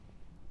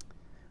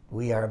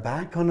We are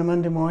back on a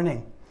Monday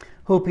morning.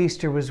 Hope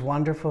Easter was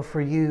wonderful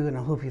for you, and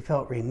I hope you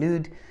felt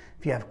renewed.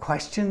 If you have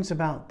questions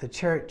about the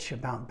church,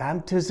 about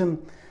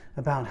baptism,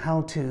 about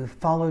how to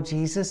follow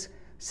Jesus,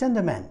 send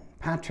them in,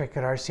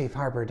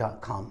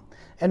 patrick@rsafeharbor.com.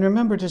 And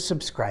remember to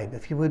subscribe,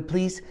 if you would,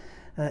 please.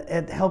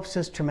 It helps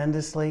us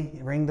tremendously.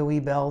 Ring the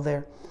wee bell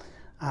there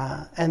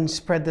and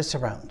spread this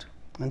around.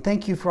 And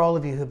thank you for all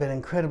of you who've been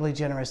incredibly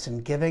generous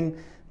in giving.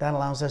 That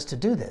allows us to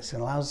do this. It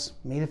allows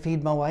me to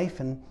feed my wife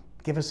and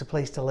give us a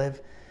place to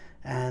live,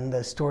 and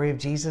the story of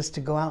Jesus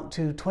to go out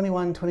to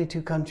 21,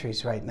 22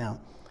 countries right now,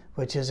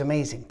 which is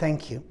amazing.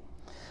 Thank you.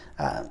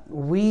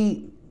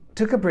 We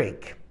took a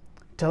break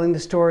telling the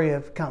story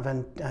of Count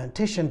von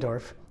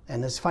Tischendorf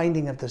and his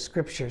finding of the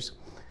scriptures,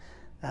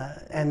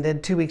 and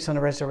then 2 weeks on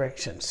the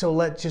resurrection. So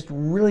let's just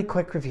really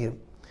quick review.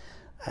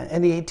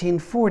 In the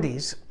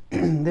 1840s,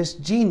 this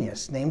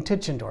genius named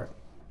Tischendorf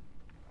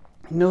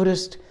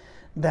noticed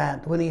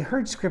that when he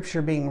heard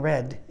scripture being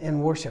read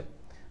in worship,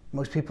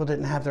 most people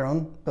didn't have their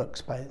own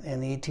books in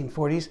the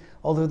 1840s,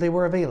 although they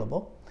were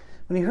available.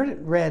 When he heard it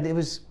read, there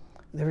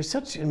was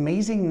such an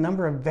amazing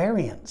number of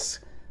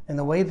variants in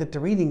the way that the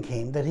reading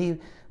came that he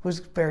was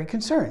very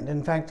concerned.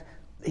 In fact,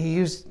 he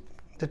used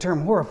the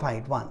term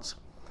horrified once.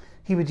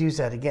 He would use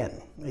that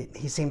again.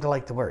 He seemed to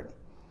like the word.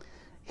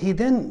 He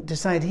then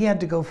decided he had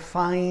to go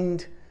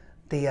find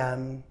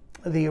the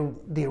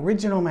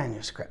original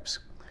manuscripts.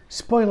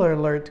 Spoiler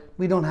alert,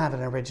 we don't have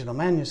an original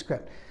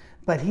manuscript.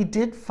 But he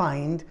did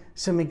find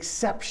some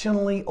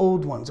exceptionally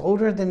old ones,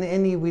 older than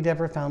any we'd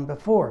ever found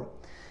before.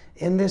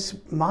 In this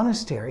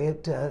monastery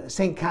at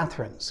St.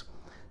 Catherine's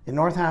in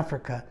North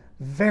Africa,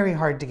 very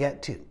hard to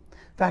get to. In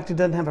fact, it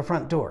doesn't have a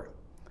front door.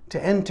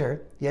 To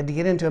enter, you had to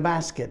get into a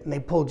basket and they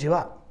pulled you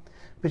up.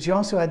 But you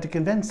also had to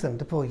convince them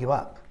to pull you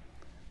up.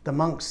 The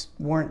monks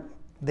weren't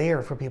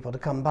there for people to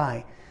come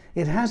by.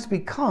 It has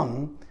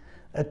become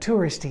a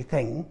touristy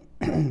thing,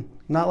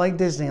 not like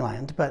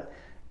Disneyland, but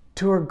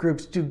tour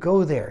groups do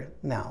go there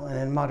now and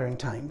in modern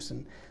times,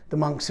 and the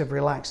monks have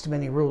relaxed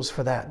many rules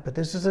for that, but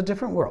this is a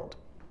different world.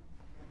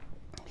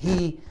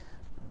 He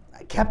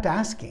kept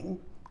asking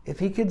if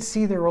he could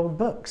see their old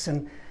books,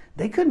 and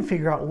they couldn't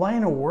figure out why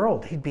in the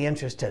world he'd be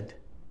interested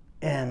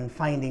in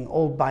finding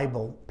old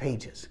Bible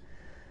pages.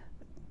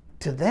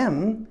 To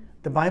them,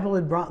 the Bible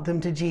had brought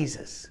them to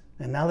Jesus,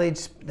 and now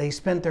they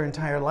spent their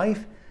entire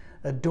life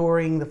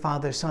adoring the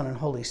Father, Son, and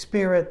Holy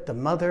Spirit, the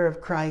Mother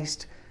of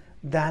Christ.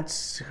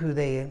 That's who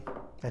they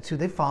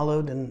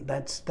followed, and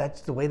that's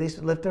the way they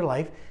lived their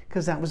life,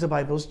 because that was the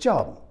Bible's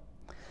job.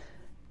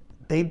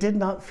 They did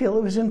not feel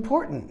it was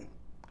important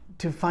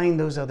to find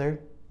those other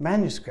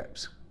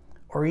manuscripts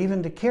or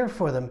even to care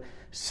for them.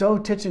 So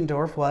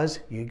Tischendorf was,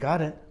 you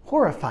got it,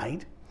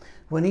 horrified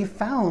when he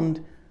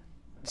found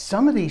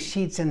some of these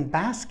sheets in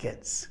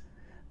baskets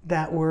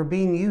that were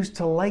being used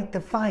to light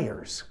the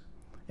fires.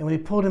 And when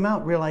he pulled them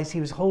out, realized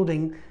he was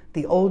holding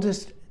the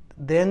oldest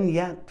then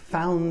yet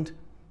found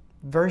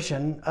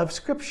version of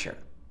Scripture.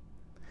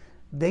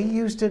 They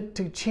used it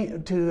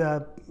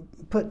to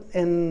put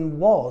in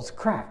walls,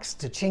 cracks,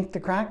 to chink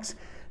the cracks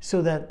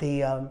so that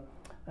the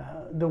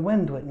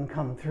wind wouldn't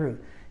come through.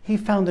 He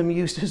found them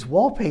used as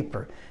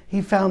wallpaper.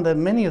 He found that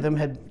many of them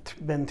had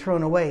been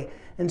thrown away.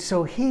 And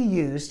so he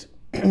used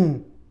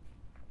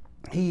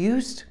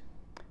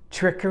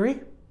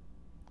trickery,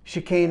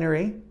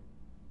 chicanery,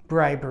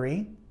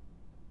 bribery.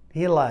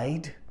 He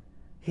lied,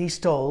 he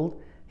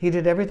stole, he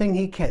did everything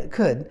he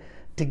could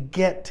to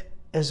get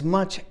as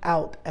much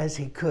out as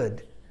he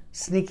could,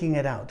 sneaking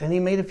it out. And he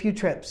made a few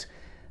trips.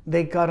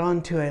 They got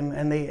onto him,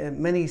 and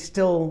many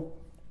still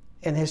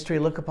in history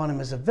look upon him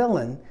as a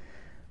villain.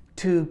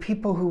 To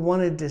people who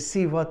wanted to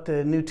see what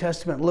the New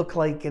Testament looked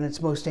like in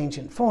its most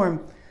ancient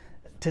form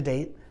to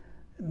date,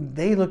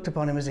 they looked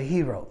upon him as a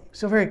hero.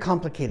 It's a very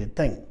complicated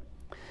thing.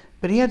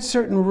 But he had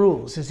certain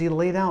rules as he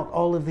laid out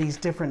all of these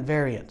different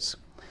variants.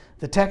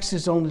 The text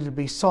is only to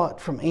be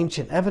sought from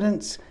ancient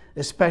evidence,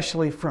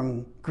 especially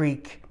from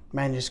Greek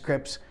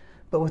manuscripts,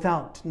 but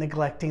without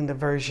neglecting the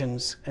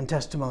versions and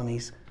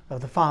testimonies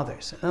of the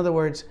fathers. In other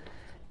words,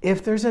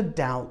 if there's a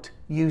doubt,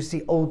 use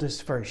the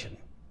oldest version.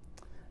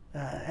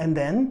 And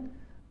then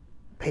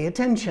pay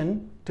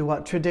attention to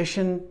what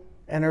tradition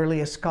and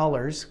earliest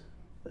scholars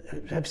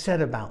have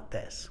said about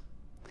this.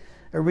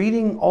 A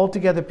reading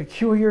altogether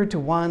peculiar to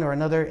one or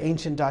another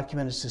ancient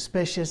document is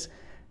suspicious.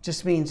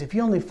 Just means if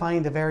you only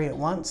find a variant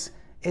once,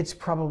 it's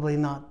probably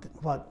not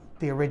what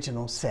the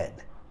original said.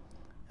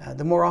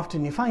 The more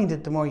often you find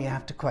it, the more you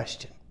have to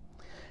question.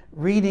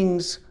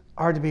 Readings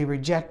are to be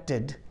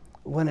rejected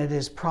when it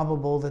is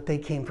probable that they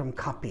came from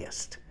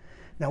copyists.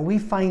 Now we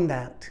find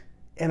that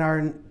in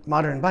our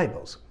modern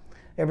Bibles.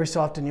 Every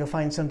so often you'll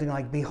find something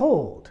like,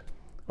 behold,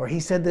 or he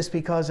said this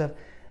because of,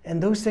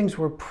 and those things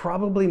were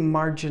probably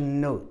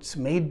margin notes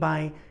made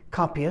by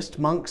copyists,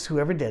 monks,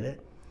 whoever did it,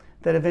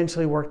 that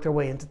eventually worked their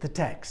way into the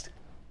text.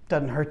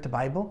 Doesn't hurt the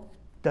Bible,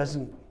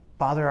 doesn't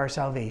bother our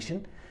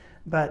salvation,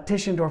 but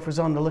Tischendorf was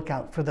on the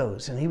lookout for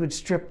those, and he would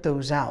strip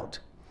those out.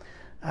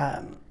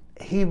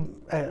 He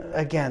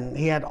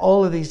had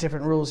all of these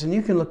different rules, and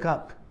you can look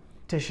up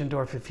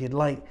Tischendorf if you'd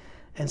like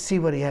and see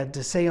what he had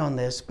to say on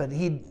this. But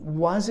he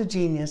was a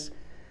genius,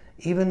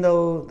 even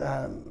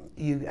though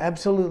you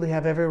absolutely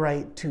have every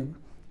right to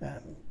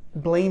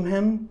blame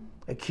him,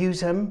 accuse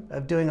him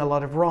of doing a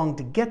lot of wrong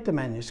to get the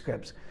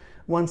manuscripts.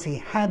 Once he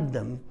had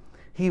them,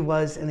 he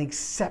was an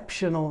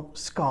exceptional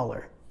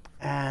scholar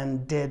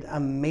and did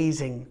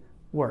amazing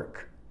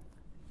work.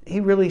 He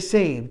really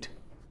saved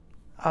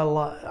a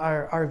lot,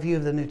 our view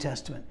of the New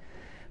Testament,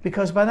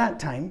 because by that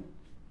time,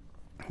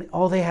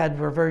 all they had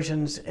were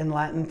versions in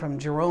Latin from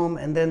Jerome,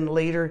 and then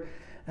later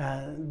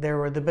there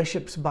were the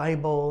Bishop's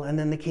Bible and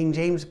then the King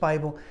James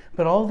Bible,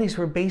 but all these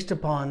were based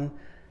upon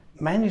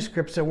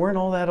manuscripts that weren't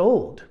all that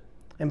old.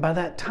 And by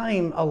that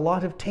time, a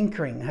lot of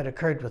tinkering had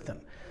occurred with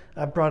them.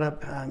 I brought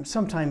up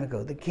some time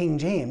ago that King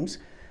James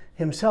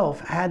himself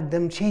had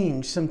them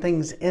change some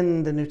things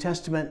in the New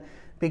Testament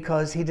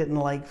because he didn't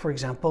like, for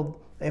example,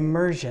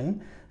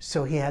 immersion,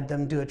 so he had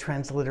them do a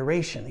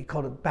transliteration. He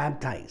called it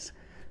baptize,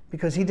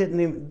 because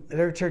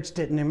their church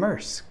didn't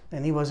immerse,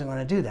 and he wasn't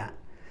going to do that.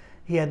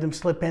 He had them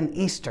slip in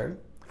Easter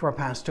for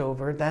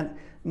Passover. That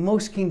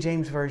most King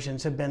James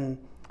versions have been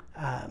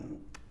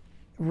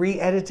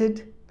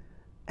re-edited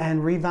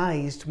and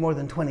revised more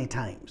than 20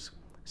 times.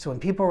 So when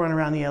people run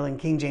around yelling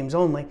King James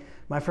only,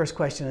 my first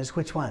question is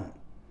which one?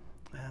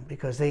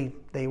 Because they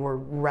were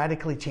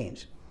radically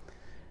changed.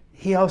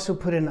 He also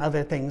put in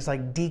other things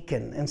like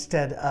deacon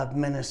instead of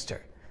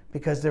minister,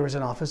 because there was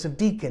an office of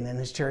deacon in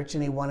his church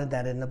and he wanted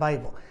that in the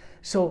Bible.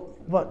 So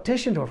what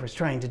Tischendorf was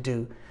trying to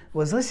do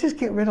was, let's just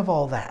get rid of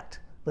all that.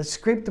 Let's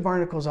scrape the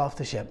barnacles off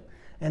the ship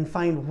and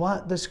find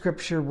what the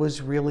scripture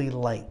was really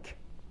like.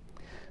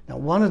 Now,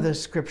 one of the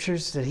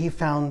scriptures that he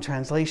found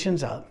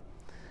translations of,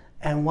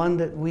 and one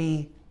that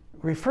we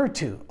refer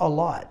to a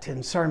lot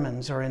in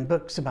sermons or in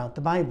books about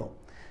the Bible,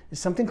 is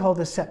something called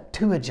the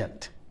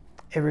Septuagint.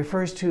 It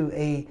refers to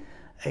a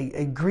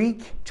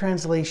Greek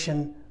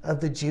translation of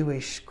the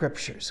Jewish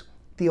scriptures,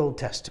 the Old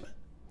Testament.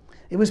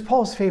 It was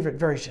Paul's favorite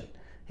version.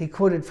 He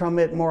quoted from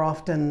it more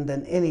often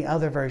than any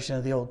other version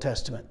of the Old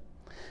Testament.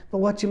 But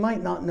what you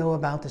might not know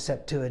about the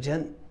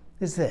Septuagint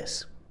is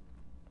this.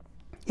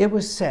 It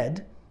was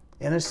said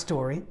in a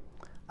story,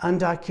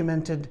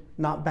 undocumented,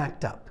 not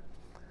backed up,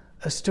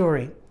 a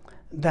story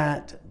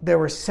that there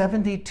were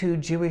 72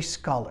 Jewish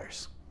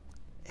scholars,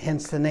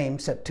 hence the name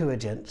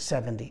Septuagint,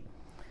 70.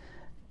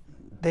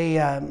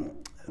 They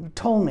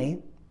told me,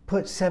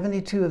 put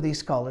 72 of these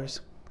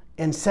scholars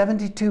in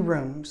 72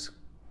 rooms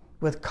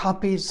with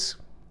copies,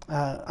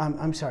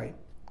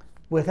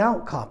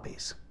 without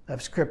copies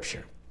of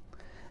Scripture,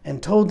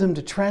 and told them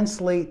to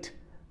translate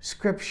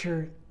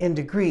Scripture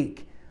into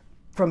Greek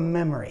from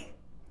memory,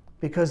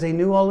 because they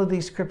knew all of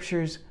these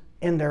Scriptures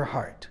in their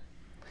heart.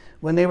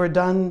 When they were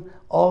done,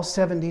 all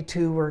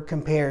 72 were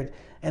compared,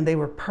 and they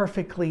were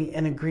perfectly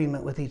in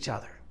agreement with each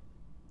other.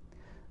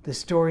 The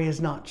story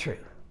is not true.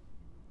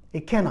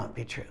 It cannot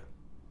be true.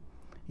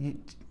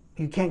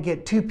 You can't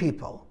get two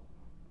people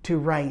to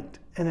write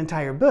an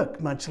entire book,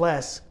 much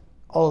less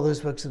all of those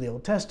books of the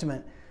Old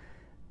Testament,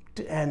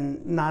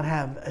 and not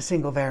have a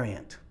single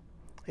variant.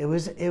 It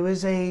was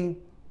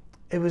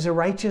a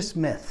righteous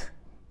myth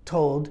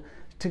told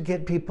to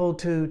get people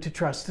to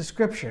trust the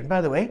Scripture. And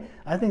by the way,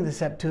 I think the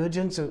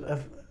Septuagint's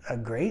a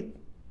great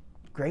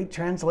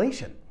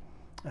translation.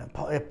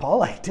 If Paul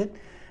liked it,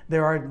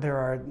 there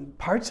are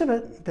parts of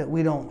it that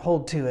we don't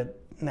hold to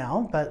it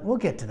now, but we'll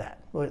get to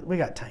that. We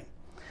got time.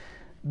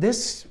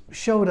 This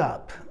showed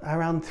up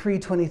around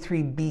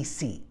 323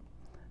 BC,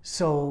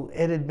 so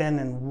it had been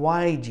in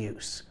wide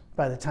use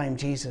by the time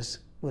Jesus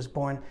was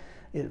born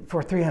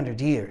for 300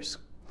 years.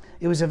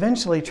 It was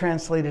eventually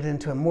translated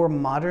into a more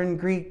modern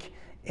Greek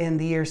in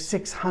the year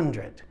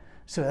 600,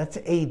 so that's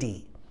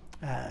AD.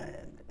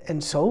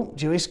 And so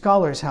Jewish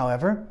scholars,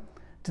 however,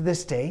 to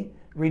this day,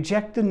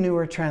 reject the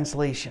newer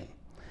translation.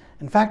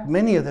 In fact,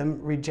 many of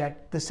them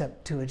reject the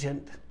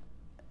Septuagint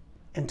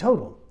in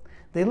total.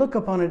 They look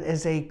upon it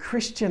as a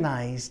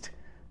Christianized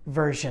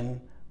version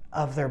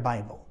of their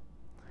Bible.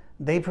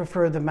 They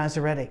prefer the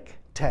Masoretic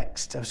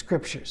text of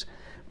scriptures,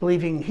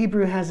 believing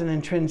Hebrew has an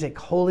intrinsic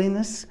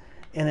holiness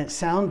in its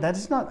sound. That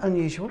is not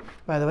unusual,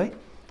 by the way.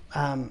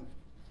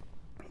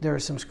 There are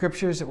some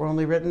scriptures that were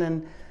only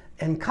written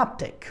in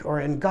Coptic or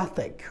in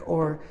Gothic,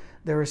 or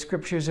there are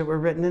scriptures that were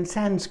written in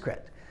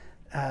Sanskrit.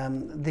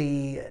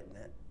 The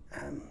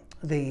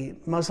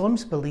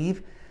Muslims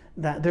believe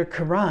that their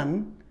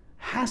Quran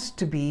has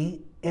to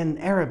be in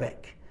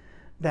Arabic,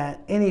 that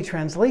any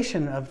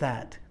translation of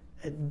that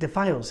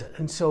defiles it.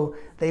 And so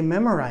they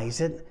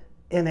memorize it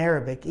in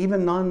Arabic.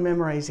 Even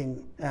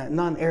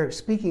non-Arab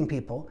speaking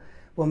people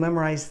will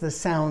memorize the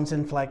sounds,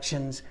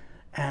 inflections,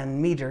 and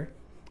meter,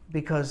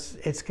 because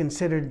it's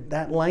considered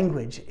that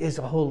language is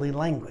a holy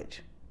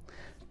language.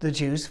 The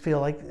Jews feel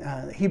like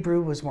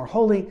Hebrew was more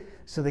holy,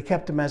 so they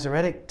kept the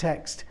Masoretic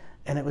text,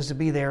 and it was to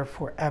be there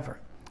forever.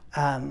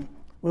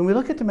 When we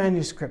look at the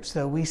manuscripts,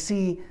 though, we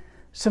see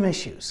some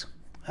issues.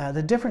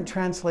 The different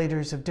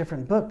translators of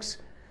different books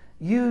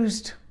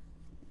used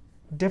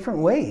different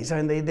ways.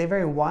 I mean, they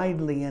vary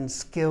widely in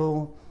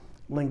skill,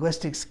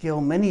 linguistic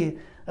skill. Many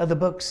of the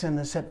books in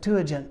the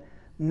Septuagint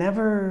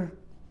never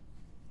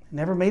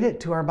made it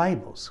to our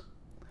Bibles.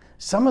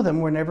 Some of them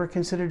were never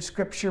considered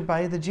scripture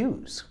by the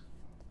Jews.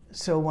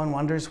 So one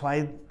wonders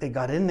why they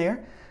got in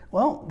there.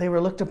 Well, they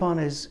were looked upon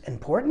as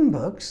important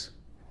books,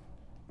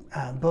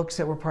 books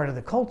that were part of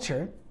the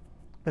culture,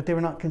 but they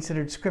were not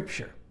considered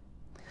scripture.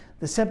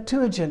 The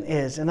Septuagint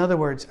is, in other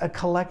words, a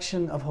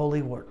collection of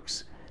holy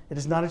works. It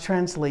is not a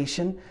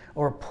translation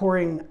or a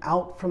pouring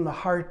out from the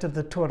heart of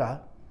the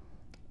Torah.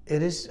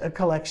 It is a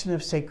collection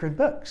of sacred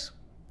books.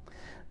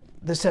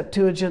 The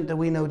Septuagint that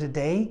we know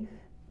today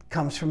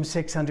comes from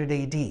 600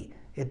 AD.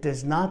 It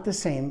is not the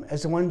same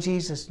as the one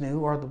Jesus knew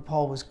or that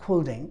Paul was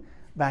quoting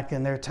back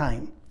in their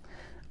time.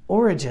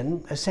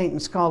 Origen, a saint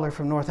and scholar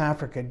from North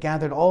Africa,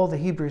 gathered all the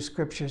Hebrew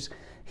scriptures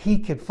he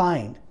could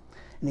find,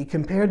 and he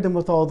compared them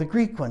with all the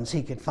Greek ones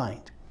he could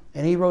find.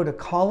 And he wrote a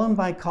column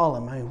by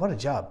column, I mean, what a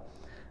job,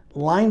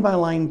 line by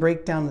line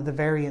breakdown of the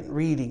variant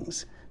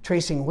readings,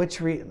 tracing which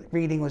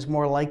reading was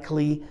more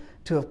likely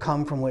to have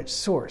come from which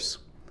source.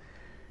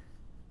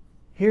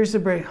 Here's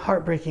the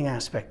heartbreaking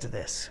aspect of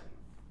this.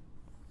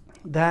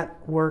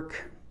 That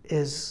work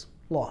is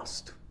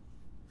lost.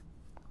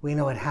 We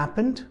know it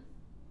happened.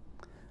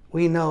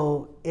 We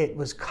know it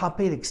was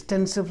copied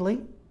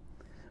extensively.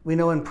 We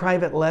know in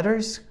private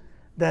letters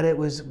that it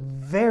was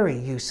very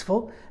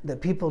useful,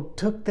 that people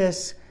took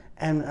this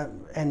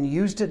and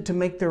used it to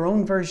make their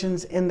own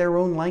versions in their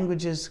own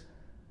languages,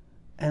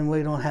 and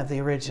we don't have the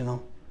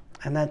original.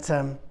 And that's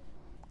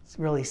it's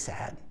really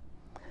sad.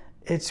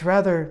 It's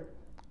rather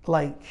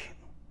like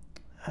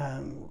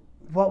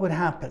what would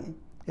happen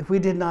if we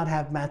did not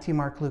have Matthew,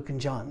 Mark, Luke, and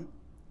John,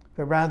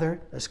 but rather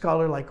a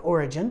scholar like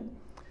Origen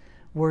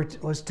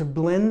was to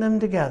blend them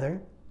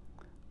together,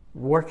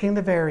 working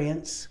the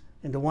variants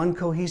into one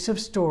cohesive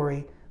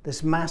story,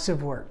 this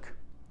massive work.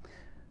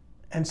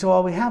 And so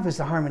all we have is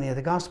the harmony of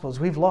the Gospels.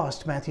 We've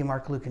lost Matthew,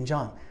 Mark, Luke, and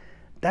John.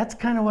 That's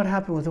kind of what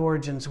happened with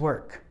Origen's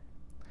work.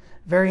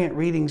 Variant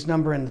readings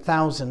number in the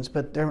thousands,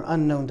 but they're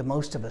unknown to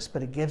most of us,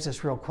 but it gives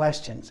us real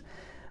questions.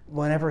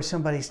 Whenever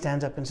somebody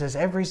stands up and says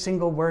every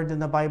single word in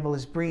the Bible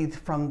is breathed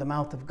from the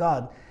mouth of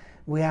God,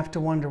 we have to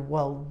wonder,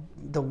 well,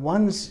 the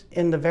ones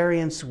in the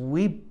variants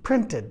we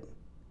printed,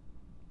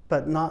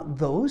 but not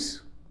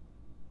those?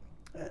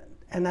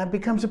 And that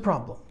becomes a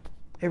problem.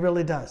 It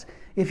really does.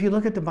 If you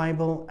look at the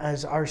Bible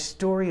as our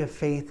story of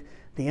faith,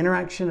 the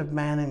interaction of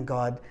man and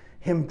God,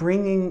 Him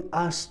bringing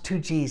us to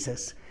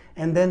Jesus,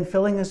 and then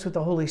filling us with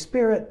the Holy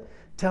Spirit,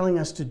 telling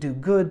us to do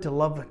good, to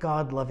love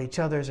God, love each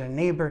other as our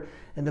neighbor,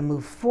 and to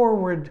move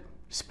forward,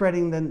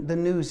 spreading the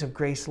news of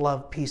grace,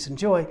 love, peace, and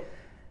joy,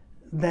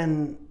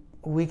 then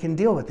we can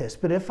deal with this.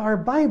 But if our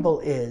Bible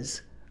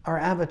is our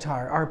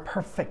avatar, our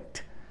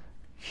perfect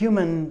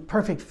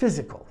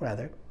physical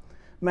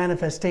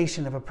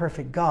manifestation of a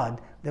perfect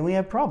God, then we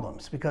have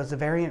problems, because the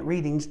variant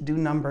readings do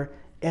number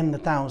in the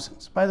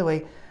thousands. By the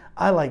way,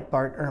 I like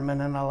Bart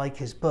Ehrman and I like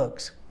his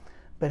books,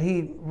 but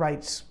he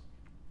writes,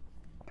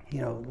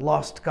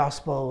 lost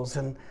gospels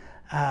and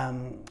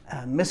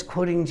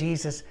misquoting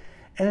Jesus,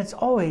 and it's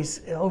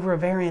always over a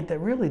variant that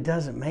really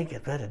doesn't make a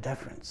bit of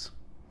difference.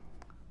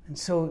 And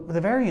so the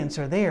variants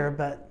are there,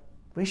 but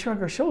we shrug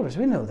our shoulders.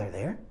 We know they're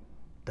there.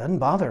 Doesn't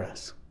bother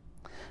us.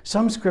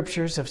 Some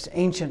scriptures of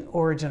ancient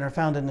origin are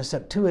found in the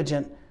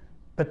Septuagint,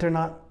 but they're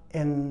not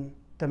in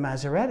the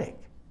Masoretic,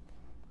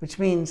 which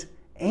means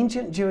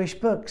ancient Jewish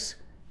books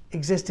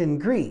exist in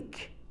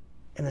Greek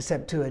in the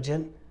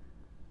Septuagint,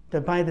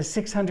 that by the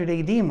 600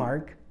 AD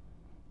mark,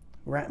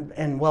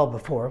 and well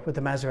before with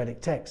the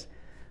Masoretic text,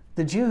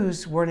 the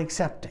Jews weren't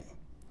accepting.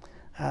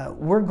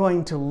 We're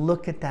going to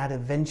look at that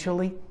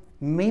eventually.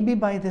 Maybe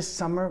by this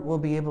summer we'll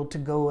be able to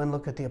go and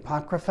look at the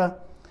Apocrypha.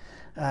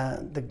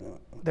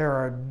 There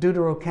are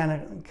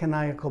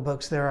deuterocanonical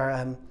books. There are,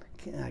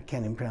 I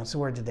can't even pronounce the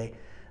word today.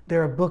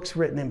 There are books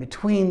written in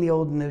between the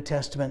Old and New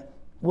Testament.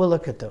 We'll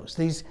look at those.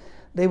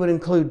 They would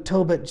include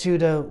Tobit,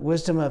 Judah,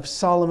 Wisdom of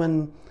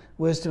Solomon,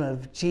 Wisdom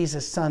of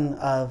Jesus, son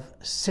of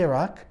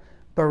Sirach,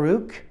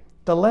 Baruch,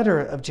 the letter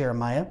of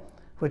Jeremiah,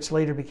 which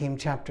later became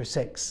chapter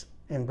 6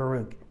 in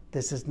Baruch.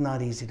 This is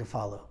not easy to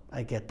follow.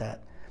 I get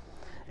that.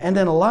 And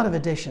then a lot of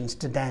additions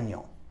to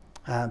Daniel.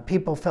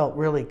 People felt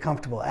really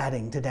comfortable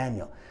adding to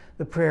Daniel.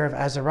 The prayer of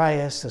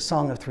Azarias, the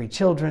Song of Three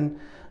Children,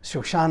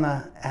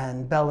 Shoshana,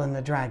 and Bel and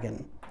the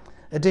Dragon.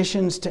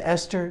 Additions to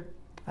Esther.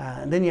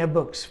 And then you have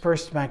books,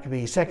 1st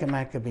Maccabees, 2nd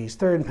Maccabees,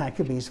 3rd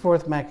Maccabees,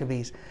 4th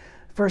Maccabees,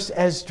 1st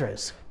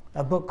Esdras,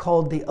 a book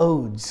called the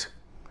Odes,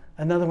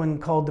 another one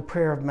called the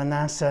Prayer of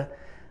Manasseh,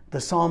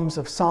 the Psalms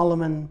of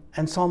Solomon,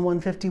 and Psalm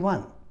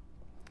 151.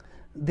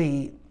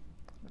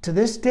 To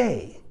this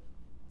day,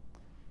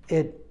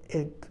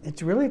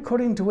 it's really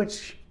according to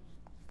which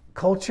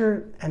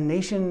culture and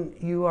nation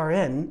you are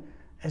in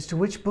as to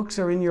which books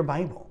are in your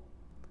Bible.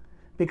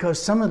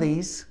 Because some of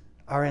these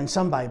are in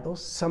some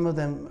Bibles, some of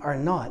them are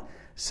not.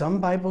 Some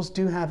Bibles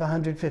do have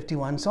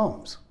 151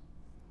 Psalms.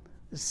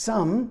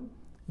 Some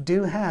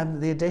do have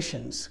the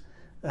additions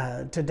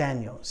to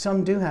Daniel.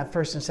 Some do have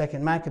 1st and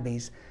 2nd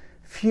Maccabees.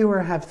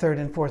 Fewer have 3rd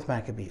and 4th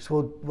Maccabees.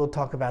 We'll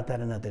talk about that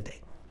another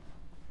day.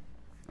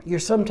 You're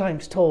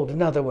sometimes told,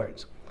 in other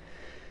words,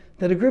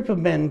 that a group of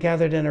men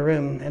gathered in a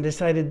room and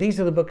decided these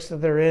are the books that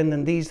they're in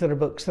and these are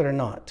books that are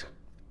not.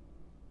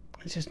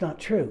 It's just not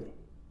true.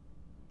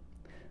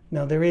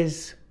 Now, there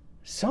is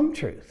some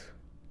truth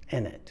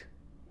in it,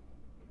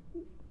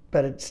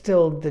 but it's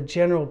still, the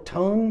general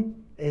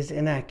tone is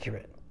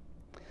inaccurate.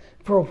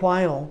 For a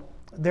while,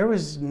 there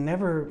was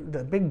never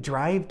the big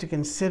drive to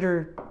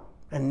consider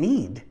a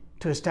need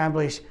to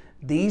establish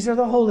these are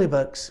the holy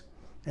books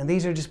and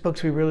these are just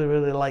books we really,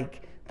 really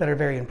like that are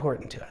very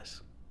important to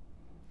us.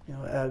 You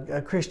know,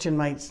 a Christian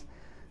might,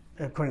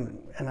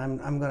 and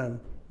I'm going to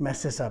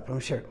mess this up, I'm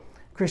sure.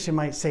 A Christian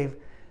might say,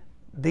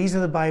 these are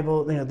the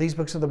Bible, these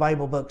books are the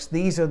Bible books,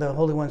 these are the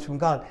holy ones from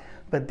God,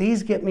 but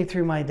these get me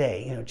through my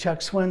day. Chuck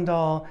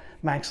Swindoll,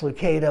 Max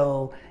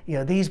Lucado,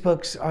 these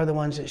books are the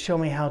ones that show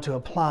me how to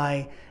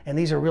apply, and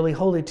these are really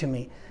holy to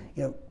me.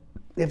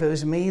 If it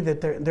was me,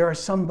 that there are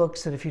some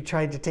books that if you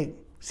tried to take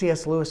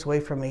C.S. Lewis away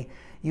from me,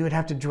 you would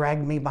have to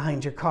drag me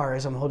behind your car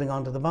as I'm holding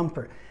onto the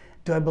bumper.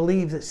 Do I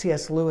believe that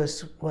C.S.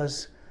 Lewis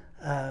was,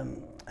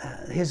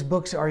 his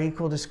books are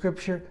equal to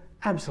Scripture?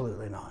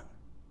 Absolutely not.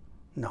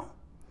 No.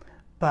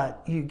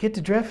 But you get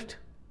the drift,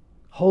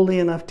 holy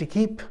enough to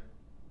keep.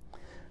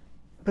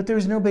 But there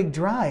was no big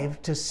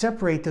drive to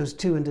separate those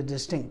two into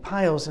distinct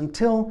piles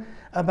until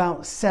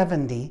about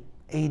 70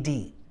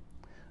 AD,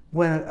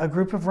 when a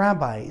group of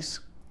rabbis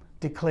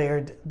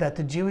declared that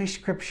the Jewish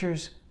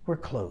scriptures were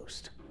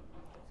closed.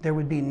 There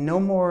would be no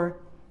more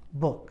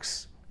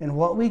books in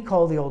what we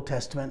call the Old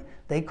Testament,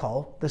 they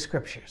call the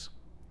scriptures.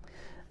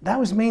 That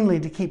was mainly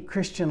to keep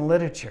Christian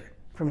literature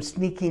from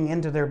sneaking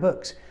into their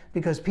books,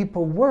 because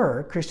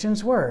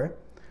Christians were,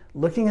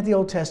 looking at the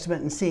Old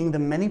Testament and seeing the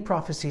many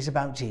prophecies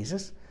about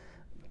Jesus,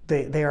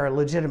 they are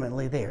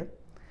legitimately there,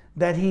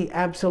 that he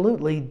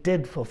absolutely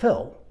did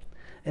fulfill.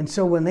 And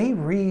so when they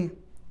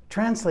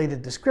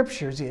retranslated the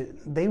scriptures,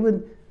 they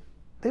would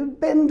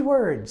bend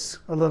words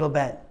a little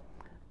bit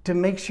to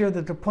make sure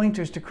that the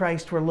pointers to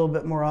Christ were a little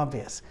bit more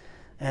obvious.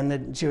 And the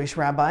Jewish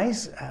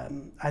rabbis,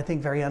 I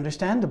think very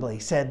understandably,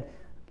 said,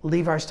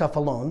 leave our stuff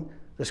alone,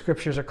 the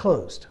scriptures are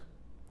closed.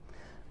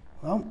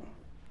 Well,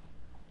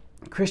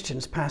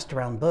 Christians passed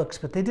around books,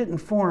 but they didn't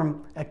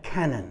form a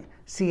canon,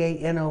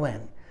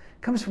 C-A-N-O-N.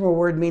 It comes from a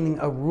word meaning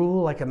a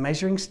rule, like a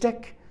measuring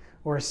stick,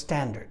 or a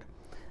standard.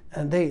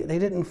 And they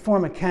didn't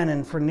form a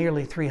canon for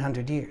nearly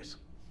 300 years.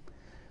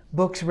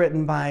 Books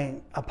written by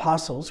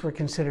apostles were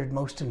considered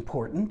most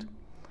important,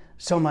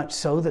 so much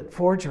so that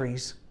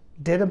forgeries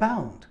did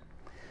abound.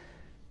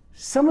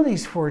 Some of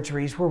these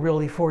forgeries were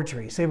really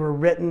forgeries. They were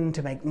written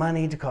to make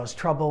money, to cause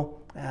trouble.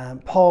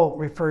 Paul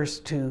refers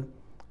to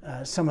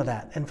some of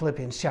that in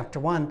Philippians chapter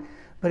 1,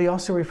 but he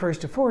also refers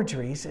to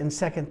forgeries in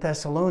 2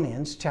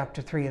 Thessalonians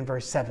chapter 3 and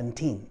verse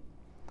 17.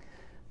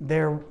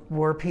 There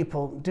were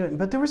people doing,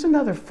 but there was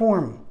another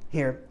form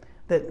here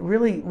that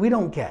really we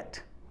don't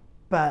get,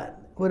 but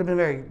would have been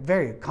very,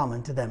 very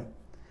common to them.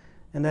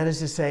 And that is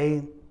to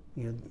say,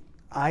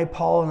 I,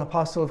 Paul, an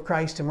apostle of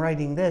Christ, am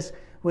writing this,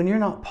 when you're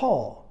not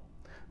Paul,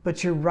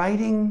 but you're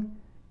writing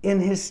in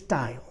his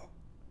style.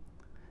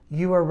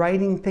 You are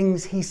writing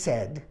things he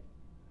said,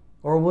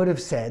 or would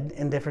have said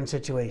in different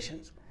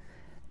situations.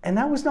 And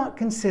that was not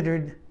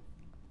considered,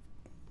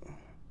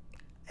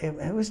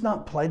 it was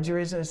not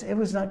plagiarism, it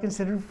was not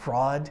considered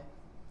fraud,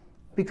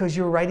 because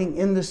you're writing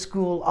in the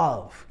school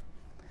of.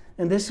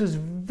 And this was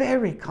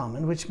very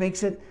common, which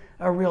makes it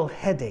a real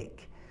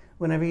headache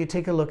whenever you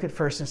take a look at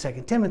 1st and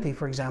 2nd Timothy,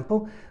 for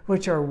example,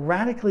 which are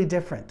radically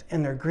different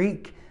in their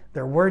Greek,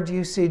 their word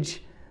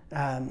usage.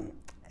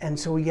 And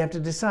so you have to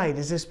decide,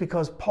 is this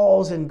because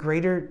Paul's in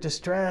greater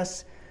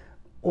distress,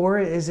 or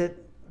is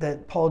it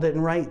that Paul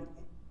didn't write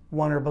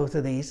one or both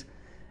of these?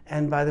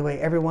 And by the way,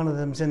 every one of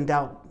them's in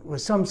doubt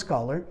with some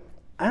scholar.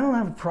 I don't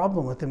have a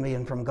problem with them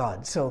being from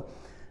God. So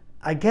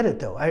I get it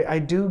though. I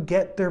do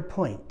get their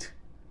point.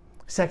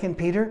 2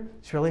 Peter,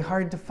 it's really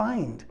hard to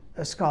find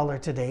a scholar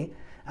today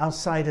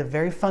outside of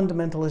very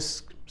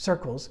fundamentalist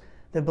circles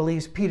that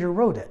believes Peter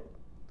wrote it.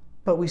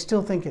 But we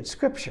still think it's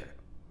scripture.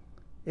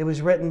 It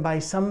was written by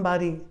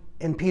somebody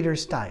in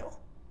Peter's style.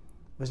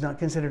 It was not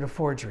considered a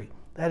forgery.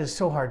 That is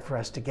so hard for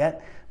us to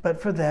get, but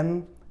for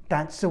them,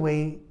 that's the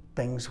way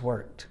things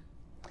worked.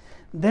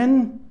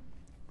 Then,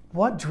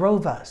 what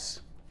drove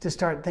us to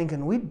start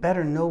thinking we'd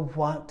better know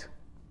what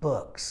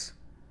books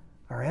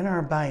are in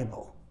our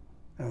Bible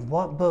and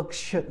what books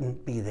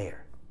shouldn't be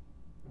there?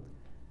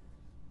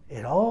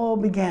 It all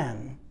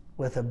began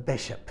with a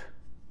bishop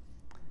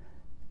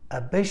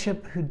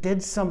who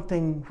did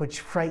something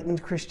which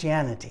frightened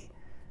Christianity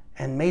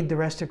and made the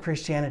rest of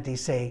Christianity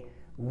say,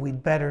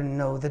 we'd better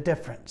know the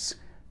difference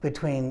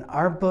between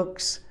our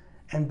books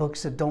and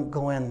books that don't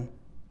go in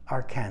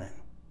our canon.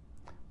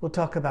 We'll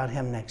talk about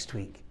him next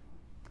week.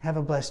 Have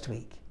a blessed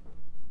week.